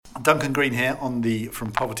Duncan Green here on the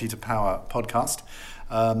From Poverty to Power podcast.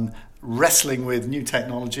 Wrestling with new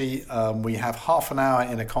technology. We have half an hour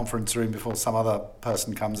in a conference room before some other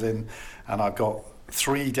person comes in, and I've got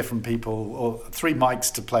three different people or three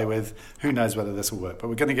mics to play with. Who knows whether this will work, but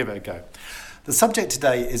we're going to give it a go. The subject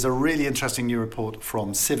today is a really interesting new report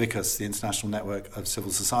from Civicus, the international network of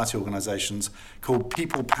civil society organisations, called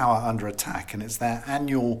People Power Under Attack, and it's their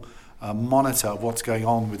annual monitor of what's going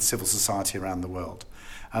on with civil society around the world.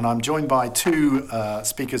 And I'm joined by two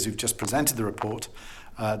speakers who've just presented the report.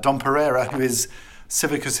 Dom Pereira, who is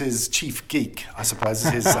Civicus's chief geek, I suppose,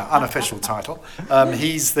 is his unofficial title.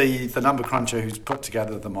 He's the number cruncher who's put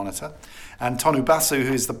together the monitor. And Tonu Basu,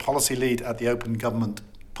 who is the policy lead at the Open Government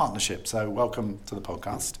Partnership. So welcome to the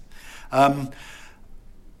podcast. I'm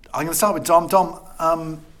going to start with Dom. Dom,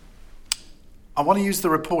 I want to use the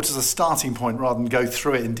report as a starting point rather than go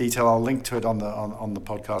through it in detail. I'll link to it on the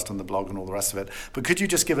podcast, on the blog, and all the rest of it. But could you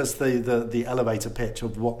just give us the elevator pitch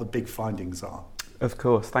of what the big findings are? Of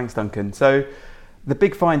course. Thanks, Duncan. So the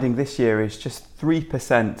big finding this year is just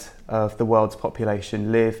 3% of the world's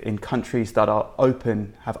population live in countries that are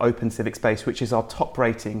have open civic space, which is our top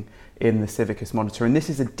rating in the Civicus Monitor. And this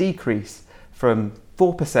is a decrease from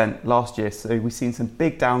 4% last year. So we've seen some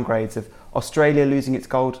big downgrades of Australia losing its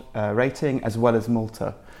gold rating, as well as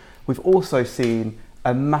Malta. We've also seen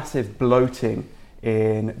a massive bloating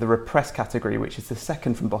in the repressed category, which is the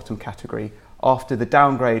second from bottom category, after the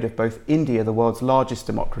downgrade of both India, the world's largest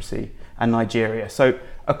democracy, and Nigeria. So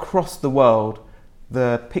across the world,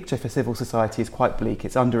 the picture for civil society is quite bleak.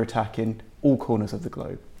 It's under attack in all corners of the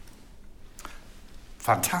globe.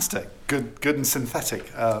 Fantastic, good and synthetic.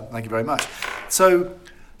 Thank you very much. So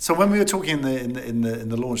when we were talking in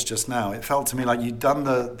the launch just now, it felt to me like you'd done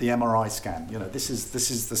the MRI scan. You know, this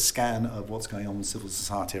is the scan of what's going on with civil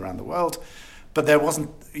society around the world. But there wasn't,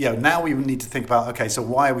 now we need to think about, okay, so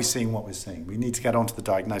why are we seeing what we're seeing? We need to get onto the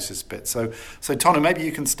diagnosis bit. So Tonu, maybe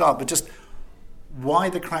you can start, but just why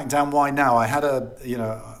the crackdown, why now? I had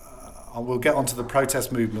we'll get onto the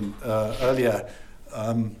protest movement earlier,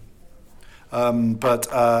 I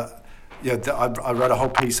wrote a whole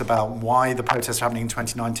piece about why the protests are happening in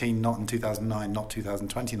 2019, not in 2009, not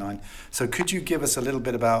 2029. So could you give us a little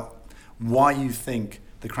bit about why you think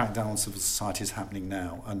the crackdown on civil society is happening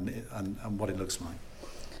now and what it looks like?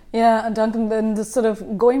 Yeah, and Duncan, then just sort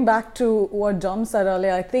of going back to what Dom said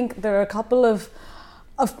earlier, I think there are a couple of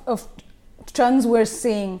trends we're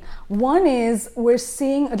seeing. One is we're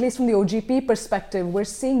seeing, at least from the OGP perspective, we're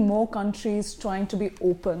seeing more countries trying to be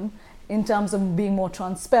open in terms of being more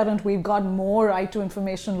transparent. We've got more right to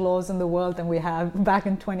information laws in the world than we have back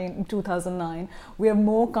in 2009. We have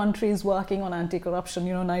more countries working on anti-corruption.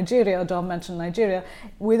 Nigeria, Dom mentioned Nigeria.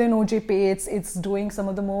 Within OGP, it's doing some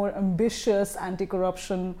of the more ambitious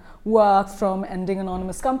anti-corruption work, from ending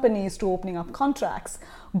anonymous companies to opening up contracts.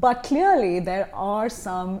 But clearly, there are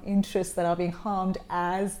some interests that are being harmed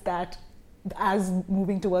as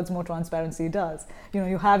moving towards more transparency does.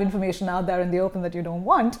 You have information out there in the open that you don't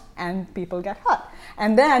want, and people get hurt.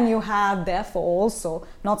 And then you have, therefore, also,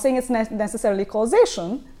 not saying it's necessarily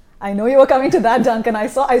causation. I know you were coming to that, Duncan. I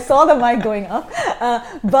saw the mic going up.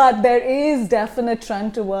 But there is definite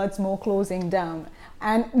trend towards more closing down.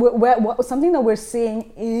 And something that we're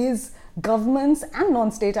seeing is governments and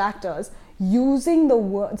non-state actors using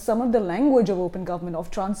some of the language of open government, of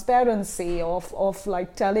transparency, of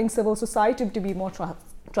like telling civil society to be more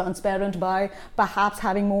transparent by perhaps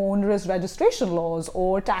having more onerous registration laws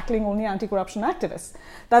or tackling only anti-corruption activists.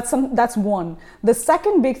 That's one. The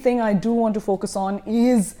second big thing I do want to focus on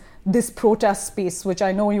is this protest space, which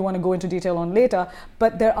I know you want to go into detail on later,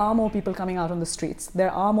 but there are more people coming out on the streets. There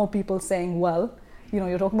are more people saying, well,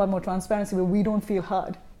 you're talking about more transparency, but we don't feel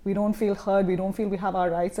heard. We don't feel heard, we don't feel we have our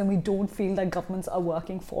rights, and we don't feel that governments are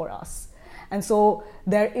working for us. And so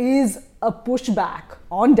there is a pushback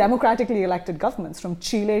on democratically elected governments from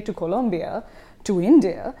Chile to Colombia to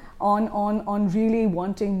India on really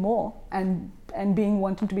wanting more and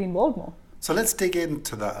wanting to be involved more. So let's dig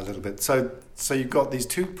into that a little bit. So you've got these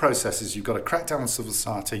two processes. You've got a crackdown on civil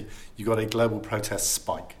society. You've got a global protest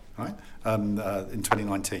spike, right? In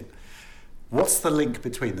 2019. What's the link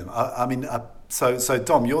between them? So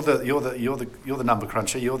Dom, you're the number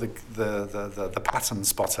cruncher. You're the pattern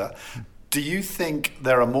spotter. Do you think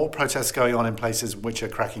there are more protests going on in places which are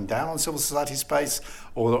cracking down on civil society space,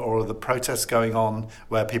 or are the protests going on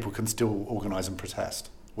where people can still organise and protest?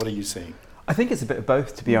 What are you seeing? I think it's a bit of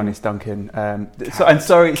both, to be honest, Duncan.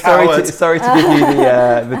 Sorry to give you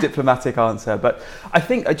the diplomatic answer, but I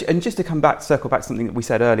think, and just to circle back to something that we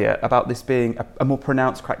said earlier about this being a more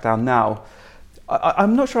pronounced crackdown now,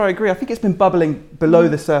 I'm not sure I agree. I think it's been bubbling below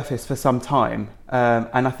the surface for some time.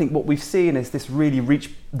 And I think what we've seen is this really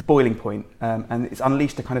reached the boiling point, and it's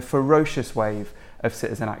unleashed a kind of ferocious wave of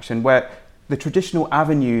citizen action where the traditional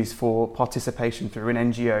avenues for participation through an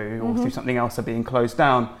NGO or through something else are being closed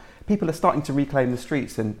down. People are starting to reclaim the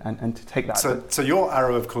streets and to take that. So your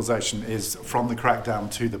arrow of causation is from the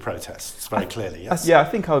crackdown to the protests, very clearly, yes? Yeah, I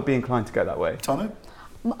think I would be inclined to go that way. Tonu?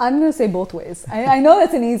 I'm going to say both ways. I know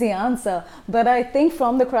that's an easy answer, but I think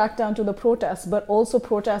from the crackdown to the protests, but also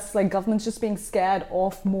protests like governments just being scared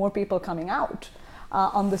of more people coming out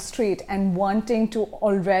on the street and wanting to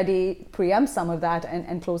already preempt some of that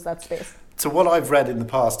and close that space. So what I've read in the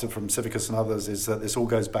past from Civicus and others is that this all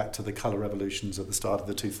goes back to the colour revolutions at the start of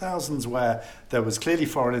the 2000s, where there was clearly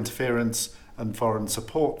foreign interference and foreign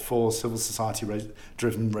support for civil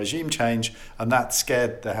society-driven regime change, and that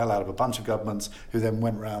scared the hell out of a bunch of governments who then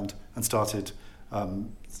went round and started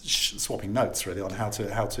swapping notes, really, on how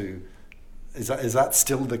to. Is that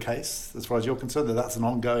still the case, as far as you're concerned, that that's an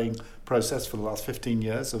ongoing process for the last 15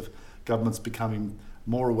 years of governments becoming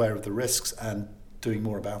more aware of the risks and doing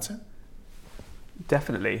more about it?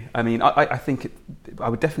 Definitely. I mean, I think I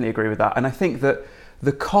would definitely agree with that. And I think that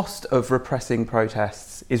the cost of repressing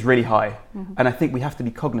protests is really high. And I think we have to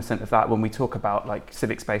be cognizant of that when we talk about like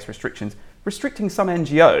civic space restrictions. Restricting some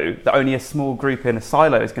NGO that only a small group in a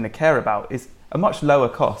silo is going to care about is a much lower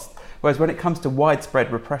cost. Whereas when it comes to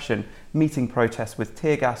widespread repression, meeting protests with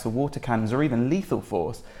tear gas or water cannons or even lethal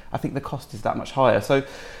force, I think the cost is that much higher. So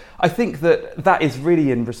I think that is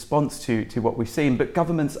really in response to what we've seen, but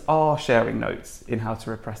governments are sharing notes in how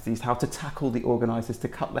to repress these, how to tackle the organisers, to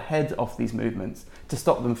cut the head off these movements, to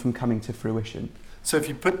stop them from coming to fruition. So if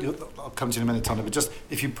you I'll come to you in a minute, Tony, but just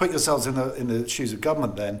if you put yourselves in the shoes of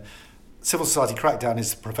government, then civil society crackdown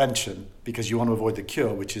is prevention because you want to avoid the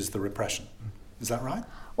cure, which is the repression. Is that right?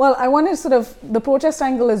 Well, I want to the protest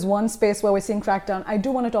angle is one space where we're seeing crackdown. I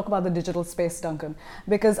do want to talk about the digital space, Duncan,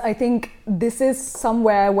 because I think this is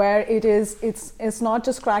somewhere where it's not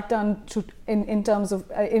just crackdown in terms of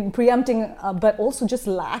in preempting, but also just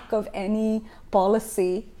lack of any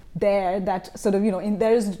policy there that sort of,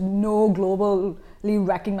 there is no globally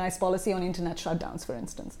recognized policy on internet shutdowns, for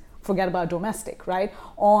instance. Forget about domestic, right?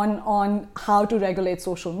 On how to regulate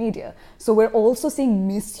social media. So we're also seeing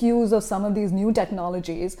misuse of some of these new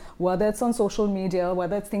technologies, whether it's on social media,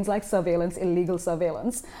 whether it's things like surveillance, illegal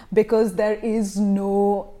surveillance, because there is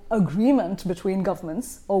no agreement between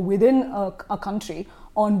governments or within a country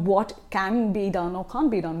on what can be done or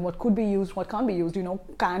can't be done, what could be used, what can't be used.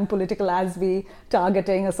 Can political ads be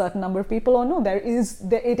targeting a certain number of people or no? It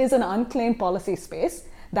is an unclaimed policy space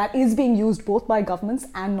that is being used both by governments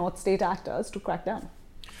and not state actors to crack down.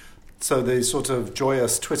 So the sort of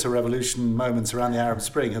joyous Twitter revolution moments around the Arab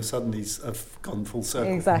Spring have suddenly gone full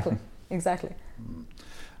circle. Exactly.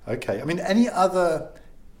 Okay. I mean, any other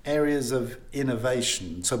areas of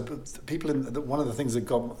innovation? So people, one of the things that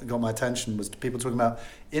got my attention was people talking about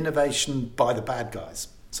innovation by the bad guys.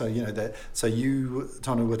 So, so you,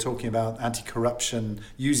 Tonu, were talking about anti-corruption,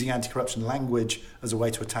 using anti-corruption language as a way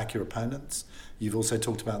to attack your opponents. You've also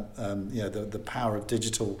talked about, the power of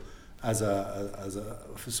digital as a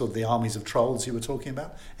sort of the armies of trolls you were talking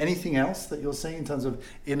about. Anything else that you're seeing in terms of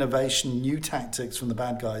innovation, new tactics from the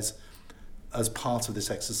bad guys as part of this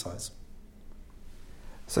exercise?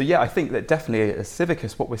 So yeah, I think that definitely as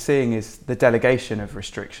Civicus, what we're seeing is the delegation of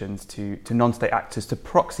restrictions to non-state actors, to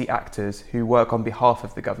proxy actors who work on behalf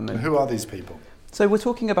of the government. And who are these people? So we're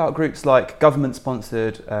talking about groups like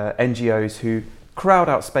government-sponsored NGOs who crowd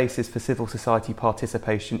out spaces for civil society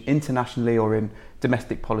participation internationally or in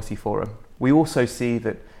domestic policy forum. We also see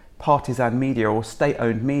that partisan media or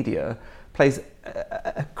state-owned media plays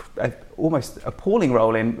a almost appalling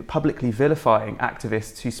role in publicly vilifying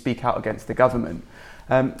activists who speak out against the government.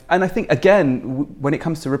 And I think, again, when it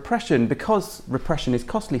comes to repression, because repression is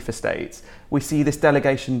costly for states, we see this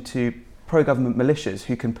delegation to pro-government militias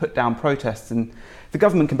who can put down protests, and the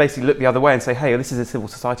government can basically look the other way and say, hey, this is a civil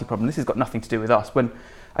society problem, this has got nothing to do with us, when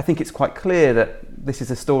I think it's quite clear that this is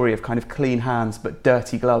a story of kind of clean hands but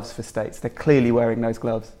dirty gloves for states. They're clearly wearing those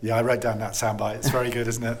gloves. Yeah, I wrote down that soundbite. It's very good,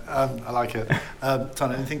 isn't it? I like it.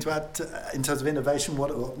 Tanya, anything to add in terms of innovation?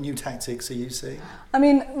 What new tactics are you seeing? I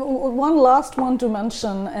mean, one last one to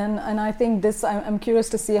mention, and I think this, I'm curious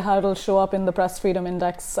to see how it'll show up in the Press Freedom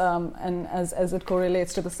Index and as it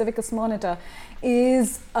correlates to the Civicus Monitor,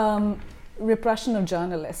 is repression of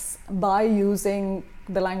journalists by using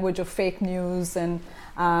the language of fake news and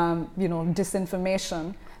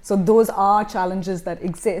disinformation. So those are challenges that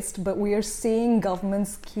exist, but we are seeing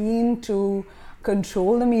governments keen to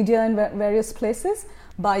control the media in various places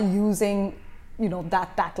by using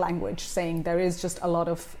that language, saying there is just a lot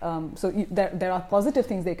of there are positive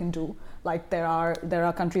things they can do. Like there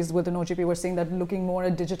are countries within OGP we're seeing that looking more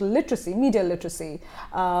at digital literacy, media literacy,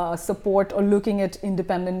 support, or looking at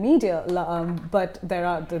independent media. But there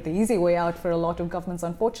are the easy way out for a lot of governments,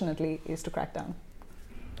 unfortunately, is to crack down.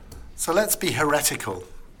 So let's be heretical.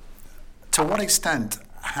 To what extent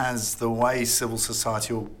has the way civil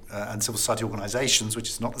society and civil society organisations, which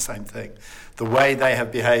is not the same thing, the way they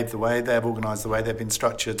have behaved, the way they have organised, the way they've been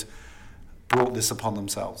structured, brought this upon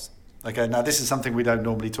themselves? Okay, now this is something we don't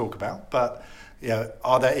normally talk about, but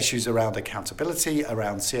are there issues around accountability,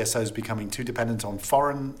 around CSOs becoming too dependent on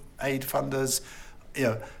foreign aid funders?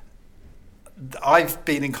 I've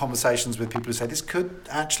been in conversations with people who say this could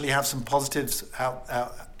actually have some positives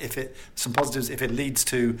if it leads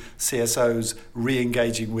to CSOs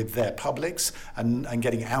re-engaging with their publics and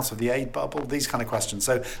getting out of the aid bubble. These kind of questions.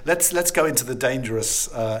 So let's go into the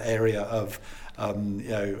dangerous area of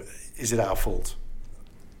is it our fault?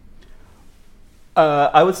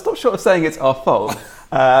 I would stop short of saying it's our fault,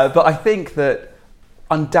 but I think that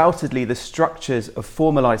undoubtedly the structures of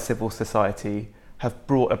formalised civil society have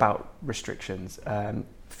brought about restrictions.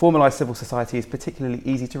 Formalised civil society is particularly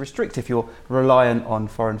easy to restrict if you're reliant on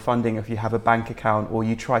foreign funding, if you have a bank account, or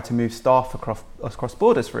you try to move staff across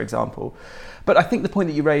borders, for example. But I think the point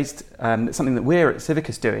that you raised, something that we're at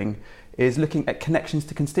Civicus doing, is looking at connections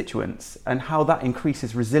to constituents and how that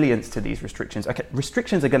increases resilience to these restrictions. Okay,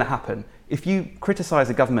 restrictions are going to happen. If you criticise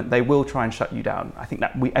a government, they will try and shut you down. I think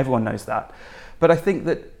that everyone knows that. But I think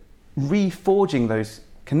that reforging those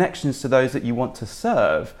connections to those that you want to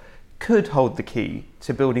serve could hold the key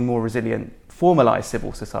to building more resilient, formalised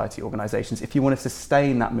civil society organisations if you want to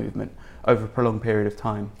sustain that movement over a prolonged period of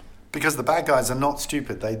time. Because the bad guys are not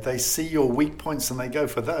stupid. They see your weak points and they go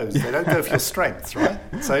for those. They don't go for your strengths, right?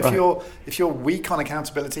 So if you're weak on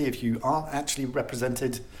accountability, if you aren't actually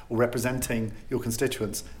represented or representing your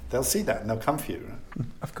constituents, they'll see that and they'll come for you, right?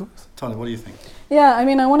 Of course. Tanya, what do you think? Yeah, I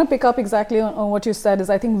mean, I want to pick up exactly on what you said. Is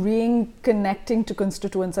I think reconnecting to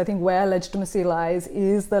constituents, I think where legitimacy lies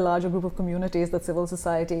is the larger group of communities that civil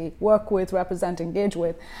society work with, represent, engage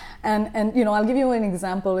with. And I'll give you an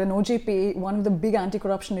example. In OGP, one of the big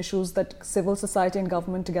anti-corruption issues that civil society and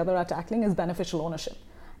government together are tackling is beneficial ownership.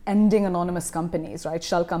 Ending anonymous companies, right?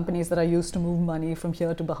 Shell companies that are used to move money from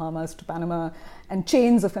here to Bahamas to Panama, and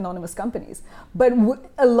chains of anonymous companies. But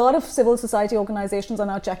a lot of civil society organizations are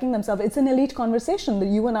now checking themselves. It's an elite conversation that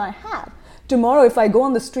you and I have. Tomorrow, if I go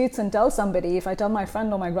on the streets and tell somebody, if I tell my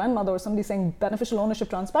friend or my grandmother or somebody saying beneficial ownership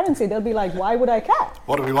transparency, they'll be like, why would I care?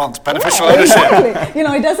 What do we want? Beneficial ownership. Exactly.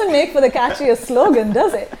 It doesn't make for the catchiest slogan,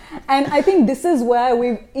 does it? And I think this is where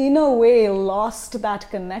we've, in a way, lost that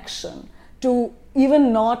connection to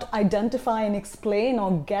even not identify and explain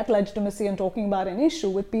or get legitimacy in talking about an issue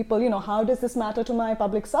with people. How does this matter to my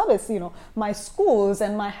public service, my schools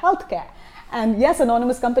and my healthcare? And yes,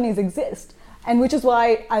 anonymous companies exist. And which is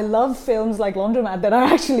why I love films like Laundromat that are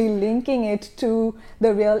actually linking it to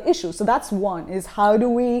the real issue. So that's one, is how do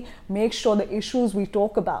we make sure the issues we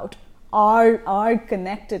talk about are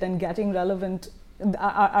connected and getting relevant,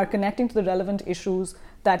 are connecting to the relevant issues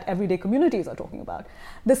that everyday communities are talking about.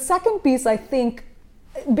 The second piece, I think,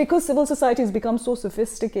 because civil society has become so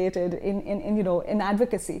sophisticated in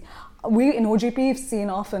advocacy, we in OGP have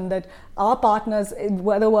seen often that our partners,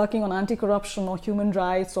 whether working on anti-corruption or human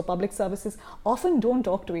rights or public services, often don't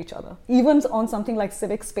talk to each other, even on something like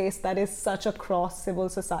civic space that is such a cross-civil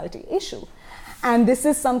society issue. And this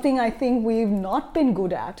is something I think we've not been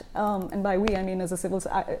good at. And by we, I mean as a civil,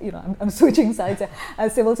 I'm switching sides,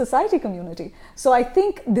 as civil society community. So I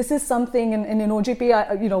think this is something, and in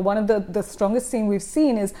OGP, one of the strongest thing we've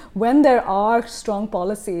seen is when there are strong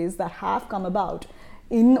policies that have come about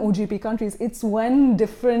in OGP countries, it's when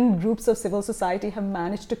different groups of civil society have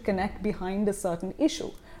managed to connect behind a certain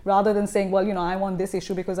issue. Rather than saying, well, I want this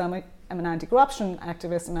issue because I'm an anti-corruption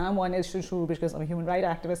activist, and I want this issue because I'm a human rights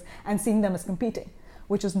activist, and seeing them as competing,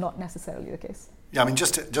 which is not necessarily the case. Yeah, I mean,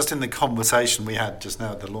 just in the conversation we had just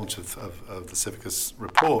now at the launch of the Civicus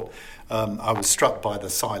report, I was struck by the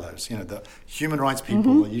silos. The human rights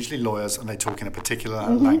people are usually lawyers, and they talk in a particular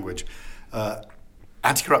language.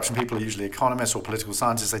 Anti-corruption people are usually economists or political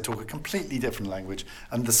scientists. They talk a completely different language.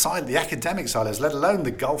 And the academic silos, let alone the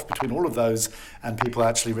gulf between all of those and people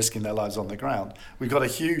actually risking their lives on the ground, we've got a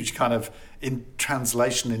huge kind of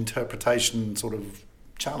translation, interpretation sort of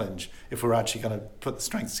challenge if we're actually going to put the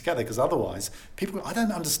strengths together. Because otherwise, I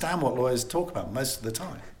don't understand what lawyers talk about most of the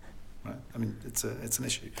time. Right? I mean, it's an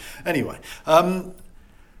issue. Anyway.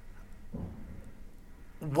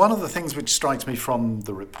 One of the things which strikes me from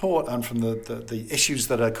the report and from the issues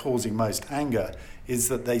that are causing most anger is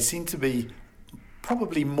that they seem to be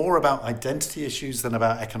probably more about identity issues than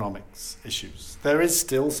about economics issues. There is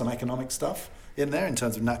still some economic stuff in there in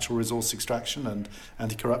terms of natural resource extraction and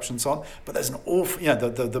anti-corruption and so on, but there's an awful,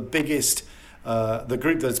 the biggest, the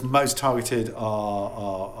group that's most targeted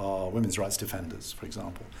are women's rights defenders, for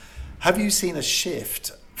example. Have you seen a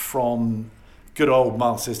shift from good old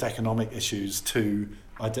Marxist economic issues to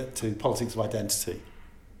politics of identity?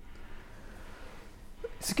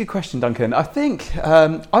 It's a good question, Duncan. I think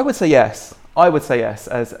I would say yes.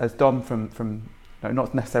 As Dom from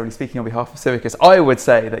not necessarily speaking on behalf of Civicus, I would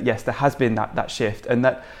say that yes, there has been that shift, and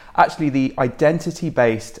that actually the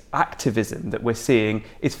identity-based activism that we're seeing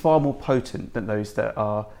is far more potent than those that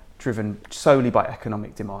are driven solely by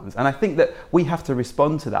economic demands. And I think that we have to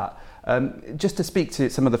respond to that. Just to speak to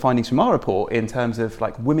some of the findings from our report in terms of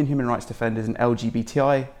like women human rights defenders and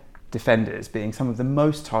LGBTI defenders being some of the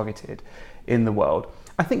most targeted in the world,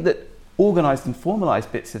 I think that organised and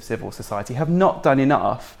formalised bits of civil society have not done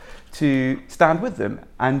enough to stand with them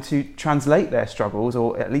and to translate their struggles,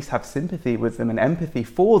 or at least have sympathy with them and empathy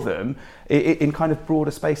for them in kind of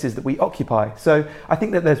broader spaces that we occupy. So I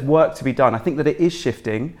think that there's work to be done. I think that it is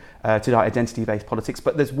shifting to identity-based politics,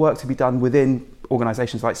 but there's work to be done within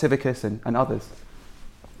organisations like Civicus and others.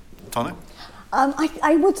 Tony?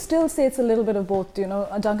 I would still say it's a little bit of both,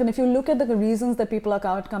 Duncan. If you look at the reasons that people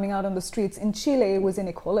are coming out on the streets, in Chile it was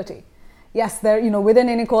inequality. Yes, within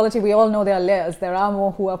inequality, we all know there are layers. There are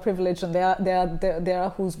more who are privileged, and there are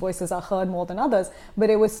whose voices are heard more than others. But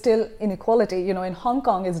it was still inequality. In Hong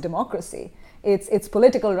Kong, it's democracy. It's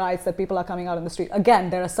political rights that people are coming out on the street. Again,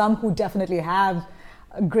 there are some who definitely have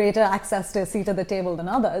greater access to a seat at the table than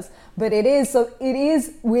others. But it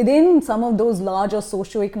is within some of those larger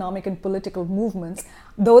socio-economic and political movements,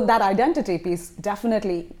 though that identity piece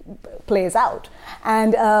definitely plays out.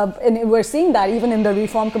 And we're seeing that even in the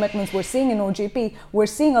reform commitments we're seeing in OGP. We're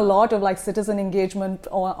seeing a lot of like citizen engagement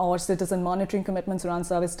or citizen monitoring commitments around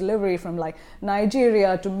service delivery from like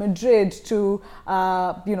Nigeria to Madrid to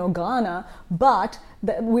Ghana. But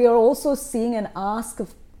we are also seeing an ask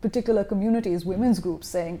of particular communities, women's groups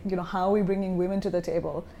saying, how are we bringing women to the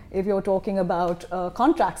table? If you're talking about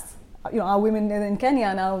contracts, our women in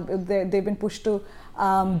Kenya now, they've been pushed to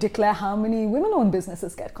declare how many women-owned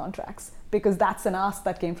businesses get contracts, because that's an ask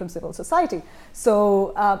that came from civil society.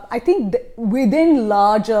 So I think within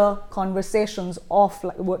larger conversations of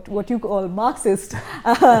like what you call Marxist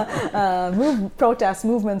protest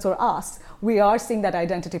movements or asks, we are seeing that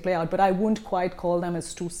identity play out, but I wouldn't quite call them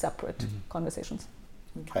as two separate conversations.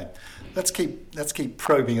 Okay, let's keep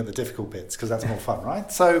probing at the difficult bits, because that's more fun,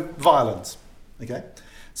 right? So violence. Okay,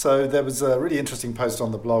 so there was a really interesting post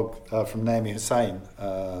on the blog from Naomi Hussain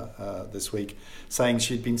this week, saying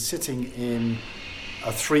she'd been sitting in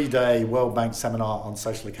a 3-day World Bank seminar on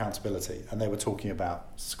social accountability, and they were talking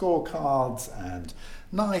about scorecards and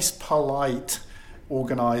nice, polite,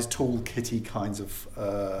 organised, toolkitty kinds of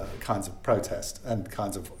protest and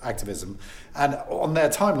kinds of activism. And on their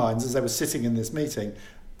timelines, as they were sitting in this meeting,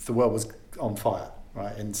 the world was on fire,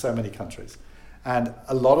 right, in so many countries. And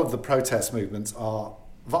a lot of the protest movements are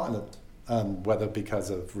violent, whether because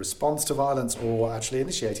of response to violence or actually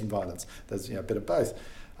initiating violence. There's a bit of both.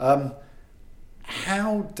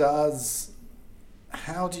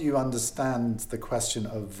 How do you understand the question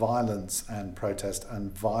of violence and protest and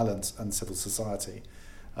violence and civil society?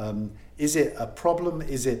 Is it a problem?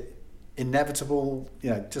 Is it inevitable?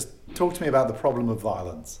 Just talk to me about the problem of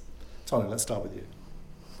violence. Tony, let's start with you.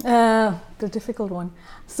 The difficult one.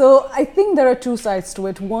 So I think there are two sides to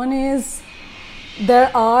it. One is there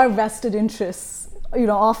are vested interests.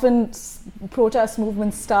 Often protest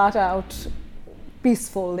movements start out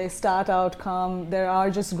peaceful, they start out calm. There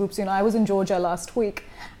are just groups, I was in Georgia last week,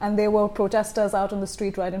 and there were protesters out on the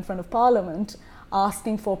street right in front of Parliament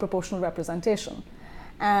asking for proportional representation.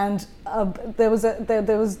 And they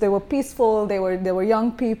were peaceful, they were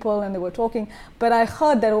young people, and they were talking. But I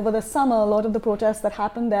heard that over the summer, a lot of the protests that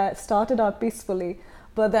happened there started out peacefully,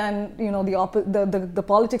 but then the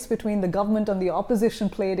politics between the government and the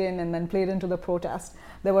opposition played in, and then played into the protest.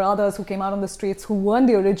 There were others who came out on the streets who weren't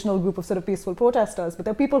the original group of sort of peaceful protesters, but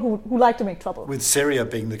they're people who like to make trouble. With Syria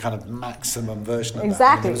being the kind of maximum version of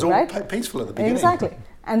exactly, that. It was all peaceful at the beginning. Exactly.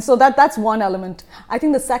 And so that's one element. I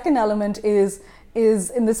think the second element is,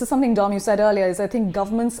 and this is something, Dom, you said earlier, is I think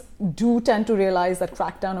governments do tend to realize that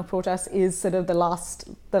crackdown of protests is sort of the last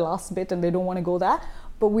bit, and they don't want to go there.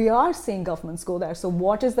 But we are seeing governments go there. So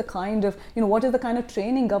what is the kind of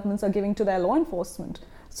training governments are giving to their law enforcement?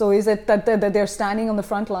 So is it that they're standing on the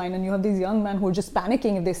front line and you have these young men who are just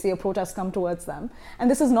panicking if they see a protest come towards them? And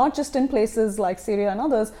this is not just in places like Syria and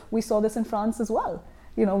others. We saw this in France as well.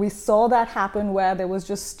 We saw that happen where there was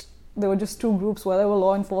just there were just two groups where there were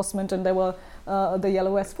law enforcement and there were the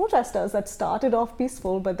Yellow Vest protesters that started off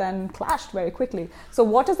peaceful but then clashed very quickly. So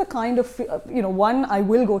what is the kind of, one, I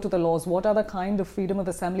will go to the laws. What are the kind of freedom of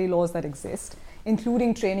assembly laws that exist,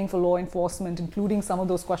 including training for law enforcement, including some of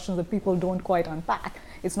those questions that people don't quite unpack.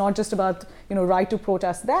 It's not just about, right to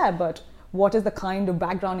protest there, but what is the kind of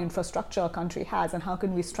background infrastructure a country has, and how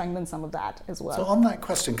can we strengthen some of that as well? So on that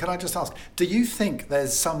question, can I just ask, do you think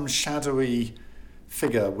there's some shadowy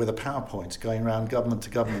figure with a PowerPoint going around government to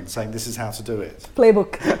government saying this is how to do it?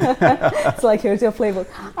 Playbook. It's like, here's your playbook.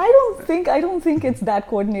 I don't think it's that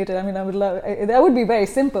coordinated. I mean, I would love, that would be very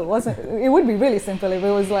simple, wasn't it? It would be really simple if it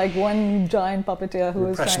was like one giant puppeteer who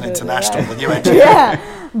was trying to... International, the new NGO.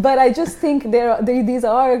 Yeah, but I just think these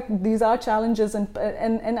are challenges, and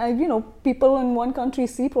people in one country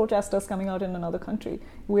see protesters coming out in another country.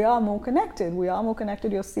 We are more connected.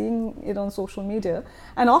 You're seeing it on social media.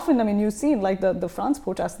 And often, you've seen like the France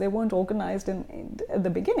protests, they weren't organized at the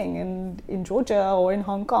beginning in Georgia or in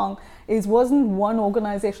Hong Kong. It wasn't one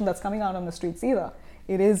organization that's coming out on the streets either.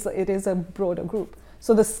 It is a broader group.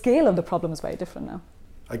 So the scale of the problem is very different now.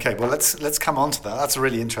 Okay, well, let's come on to that. That's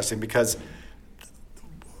really interesting because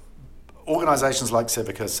organisations like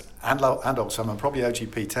Civicus and Oxfam and probably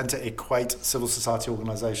OGP tend to equate civil society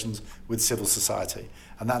organisations with civil society.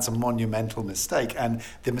 And that's a monumental mistake. And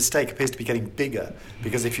the mistake appears to be getting bigger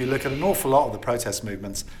because if you look at an awful lot of the protest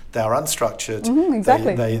movements, they are unstructured.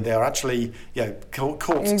 Exactly. They are actually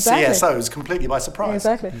caught exactly. CSOs completely by surprise.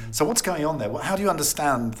 Exactly. So what's going on there? How do you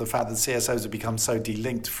understand the fact that CSOs have become so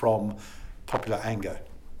delinked from popular anger?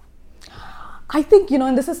 I think,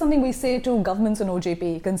 and this is something we say to governments and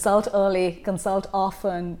OJP, consult early, consult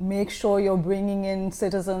often, make sure you're bringing in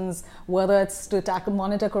citizens, whether it's to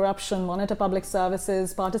monitor corruption, monitor public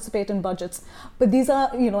services, participate in budgets. But these are,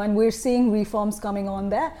 and we're seeing reforms coming on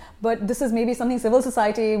there. But this is maybe something civil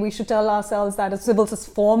society, we should tell ourselves that as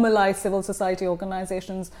formalized civil society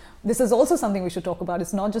organizations, this is also something we should talk about.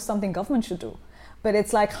 It's not just something government should do. But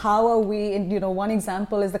it's like, how are we, one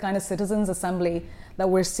example is the kind of citizens' assembly that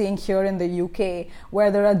we're seeing here in the UK,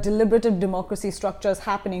 where there are deliberative democracy structures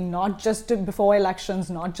happening, not just before elections,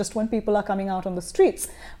 not just when people are coming out on the streets,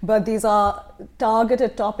 but these are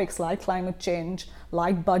targeted topics like climate change,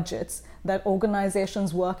 like budgets, that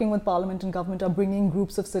organizations working with parliament and government are bringing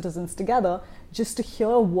groups of citizens together just to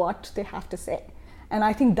hear what they have to say. And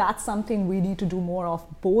I think that's something we need to do more of,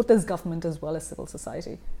 both as government as well as civil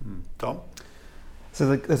society. Tom?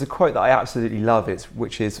 So there's a quote that I absolutely love,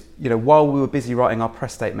 which is, while we were busy writing our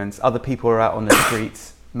press statements, other people were out on the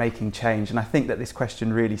streets making change. And I think that this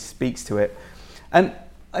question really speaks to it. And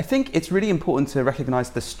I think it's really important to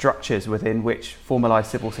recognise the structures within which formalised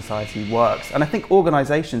civil society works. And I think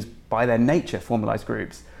organisations, by their nature, formalised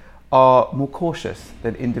groups, are more cautious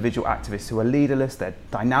than individual activists who are leaderless, they're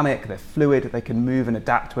dynamic, they're fluid, they can move and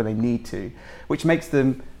adapt where they need to, which makes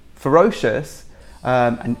them ferocious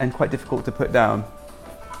and quite difficult to put down.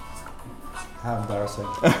 How embarrassing.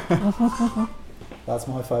 That's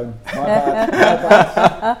my phone. My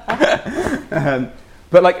bad.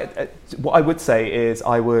 But what I would say is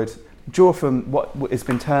I would draw from what has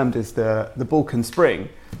been termed as the Balkan Spring,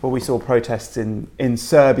 where we saw protests in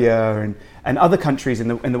Serbia and other countries in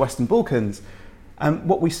the Western Balkans. And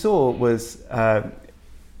what we saw was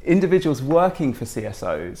individuals working for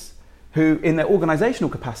CSOs who in their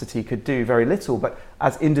organisational capacity could do very little, but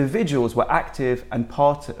as individuals were active and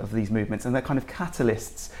part of these movements, and they're kind of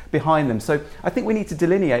catalysts behind them. So I think we need to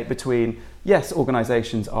delineate between, yes,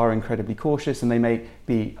 organisations are incredibly cautious and they may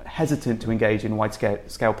be hesitant to engage in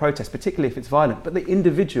wide-scale protests, particularly if it's violent, but the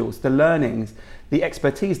individuals, the learnings, the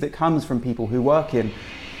expertise that comes from people who work in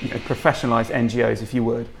professionalised NGOs, if you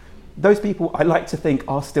would, those people, I like to think,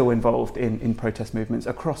 are still involved in protest movements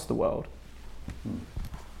across the world.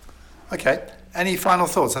 Okay. Any final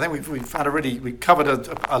thoughts? I think we've had we covered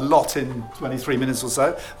a lot in 23 minutes or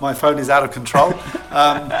so. My phone is out of control.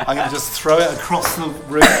 I'm going to just throw it across the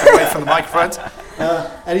room away from the microphones.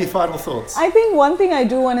 Any final thoughts? I think one thing I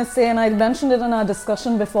do want to say, and I mentioned it in our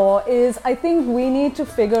discussion before, is I think we need to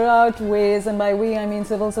figure out ways, and by we I mean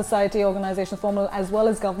civil society organizations, formal as well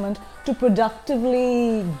as government, to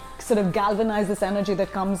productively sort of galvanize this energy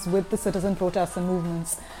that comes with the citizen protests and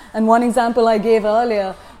movements. And one example I gave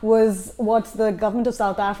earlier was what the government of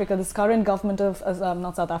South Africa, this current government of,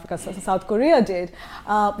 not South Africa, South Korea did.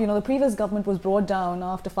 The previous government was brought down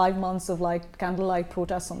after 5 months of candlelight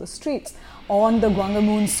protests on the streets on the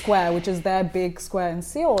Gwanghwamun Square, which is their big square in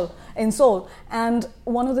Seoul. And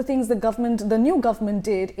one of the things the new government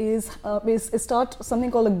did is start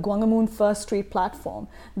something called a Gwanghwamun First Street platform.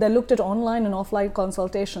 They looked at online and offline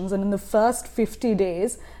consultations, and in the first 50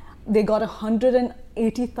 days, They got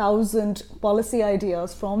 180,000 policy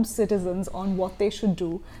ideas from citizens on what they should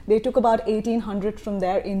do. They took about 1,800 from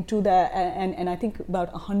there into their, and I think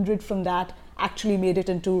about 100 from that actually made it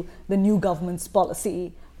into the new government's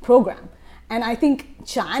policy program. And I think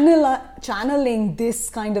channeling this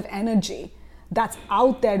kind of energy that's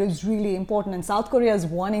out there is really important. And South Korea is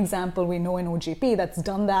one example we know in OGP that's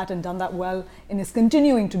done that and done that well and is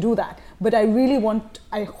continuing to do that. But I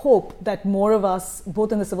hope that more of us,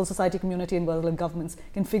 both in the civil society community and well in governments,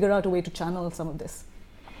 can figure out a way to channel some of this.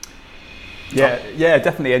 Yeah,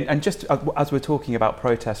 definitely. And just as we're talking about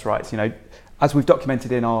protest rights, as we've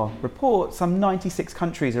documented in our report, some 96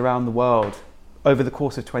 countries around the world over the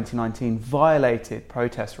course of 2019 violated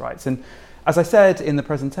protest rights. And as I said in the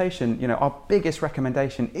presentation, our biggest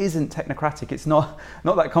recommendation isn't technocratic. It's not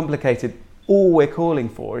that complicated. All we're calling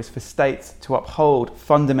for is for states to uphold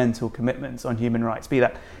fundamental commitments on human rights, be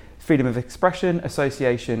that freedom of expression,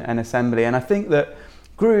 association and assembly. And I think that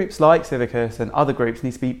groups like Civicus and other groups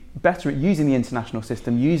need to be better at using the international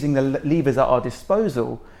system, using the levers at our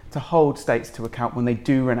disposal to hold states to account when they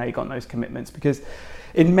do renege on those commitments, because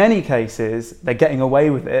in many cases, they're getting away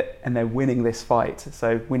with it and they're winning this fight.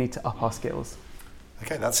 So we need to up our skills.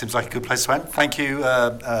 Okay, that seems like a good place to end. Thank you,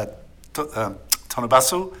 Tona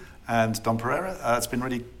Basu and Don Pereira. It's been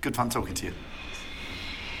really good fun talking to you.